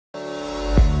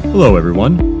Hello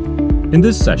everyone. In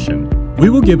this session, we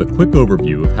will give a quick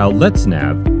overview of how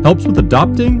letzNav helps with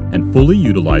adopting and fully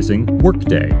utilizing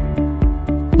WorkDay.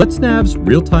 letzNav's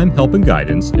real-time help and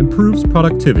guidance improves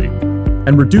productivity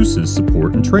and reduces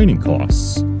support and training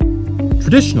costs.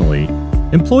 Traditionally,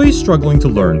 employees struggling to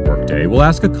learn WorkDay will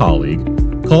ask a colleague,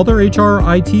 call their HR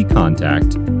or IT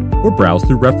contact, or browse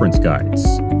through reference guides.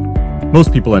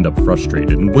 Most people end up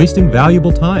frustrated and wasting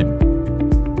valuable time.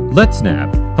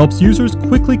 letzNav helps users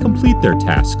quickly complete their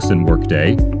tasks in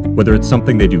WorkDay, whether it's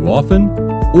something they do often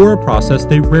or a process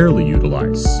they rarely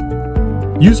utilize.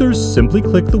 Users simply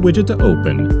click the widget to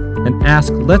open and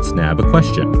ask letzNav a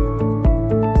question.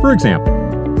 For example,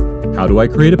 how do I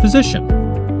create a position?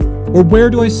 Or where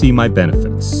do I see my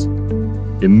benefits?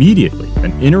 Immediately,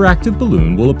 an interactive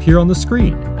balloon will appear on the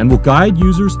screen and will guide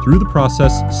users through the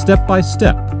process step by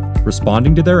step,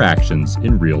 responding to their actions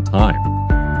in real time.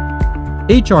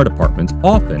 HR departments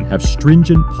often have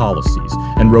stringent policies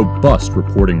and robust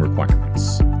reporting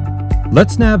requirements.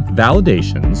 letzNav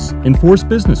validations enforce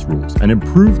business rules and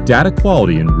improve data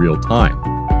quality in real time,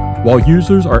 while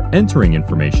users are entering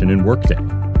information in WorkDay.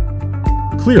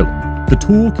 Clearly, the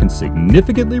tool can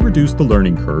significantly reduce the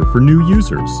learning curve for new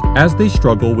users as they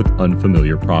struggle with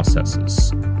unfamiliar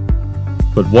processes.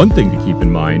 But one thing to keep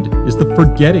in mind is the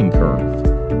forgetting curve.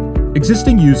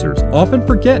 Existing users often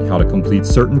forget how to complete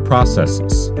certain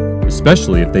processes,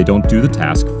 especially if they don't do the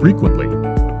task frequently.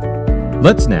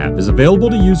 letzNav is available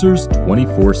to users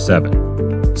 24/7,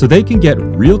 so they can get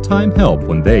real-time help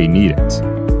when they need it.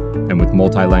 And with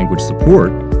multi-language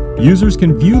support, users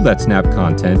can view letzNav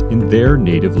content in their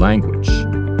native language.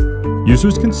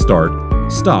 Users can start,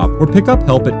 stop, or pick up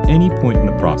help at any point in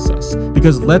the process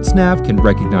because letzNav can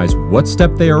recognize what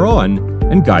step they are on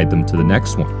and guide them to the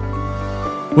next one.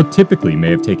 What typically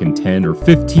may have taken 10 or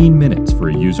 15 minutes for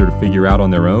a user to figure out on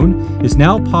their own is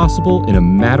now possible in a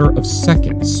matter of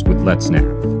seconds with letzNav.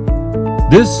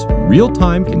 This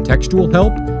real-time contextual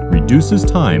help reduces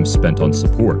time spent on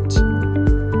support.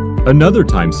 Another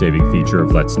time-saving feature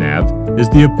of letzNav is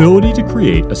the ability to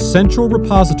create a central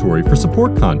repository for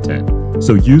support content,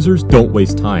 so users don't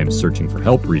waste time searching for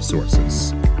help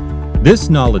resources.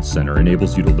 This knowledge center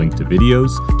enables you to link to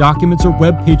videos, documents, or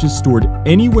web pages stored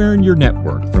anywhere in your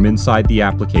network from inside the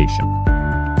application.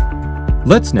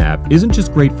 letzNav isn't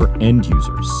just great for end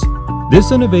users.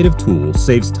 This innovative tool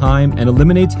saves time and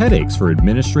eliminates headaches for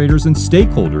administrators and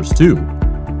stakeholders too.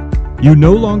 You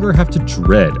no longer have to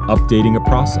dread updating a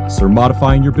process or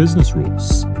modifying your business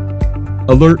rules.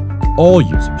 Alert all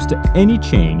users to any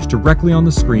change directly on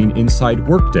the screen inside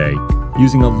WorkDay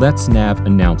using a letzNav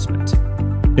announcement,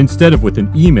 instead of with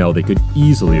an email they could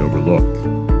easily overlook.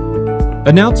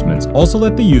 Announcements also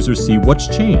let the user see what's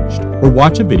changed or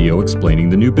watch a video explaining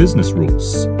the new business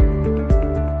rules.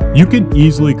 You can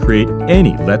easily create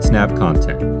any letzNav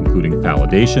content, including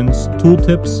validations,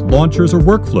 tooltips, launchers, or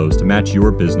workflows to match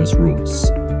your business rules.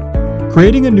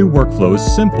 Creating a new workflow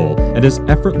is simple and as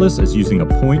effortless as using a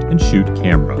point-and-shoot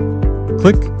camera.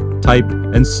 Click, type,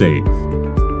 and save.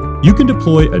 You can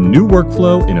deploy a new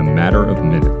workflow in a matter of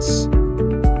minutes.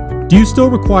 Do you still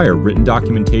require written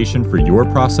documentation for your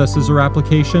processes or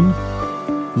application?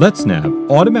 letzNav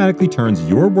automatically turns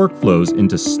your workflows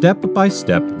into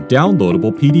step-by-step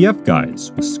downloadable PDF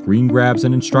guides with screen grabs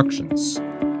and instructions.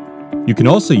 You can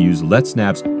also use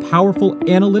letzNav's powerful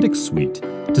analytics suite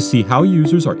to see how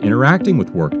users are interacting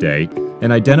with WorkDay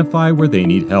and identify where they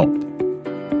need help.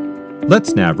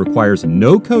 letzNav requires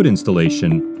no code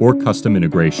installation or custom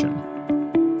integration.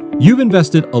 You've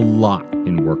invested a lot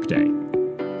in WorkDay.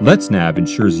 letzNav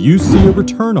ensures you see a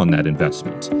return on that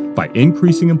investment by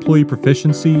increasing employee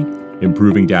proficiency,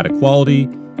 improving data quality,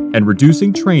 and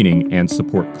reducing training and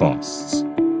support costs.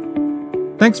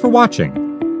 Thanks for watching.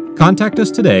 Contact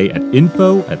us today at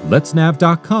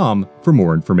info@letznav.com for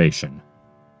more information.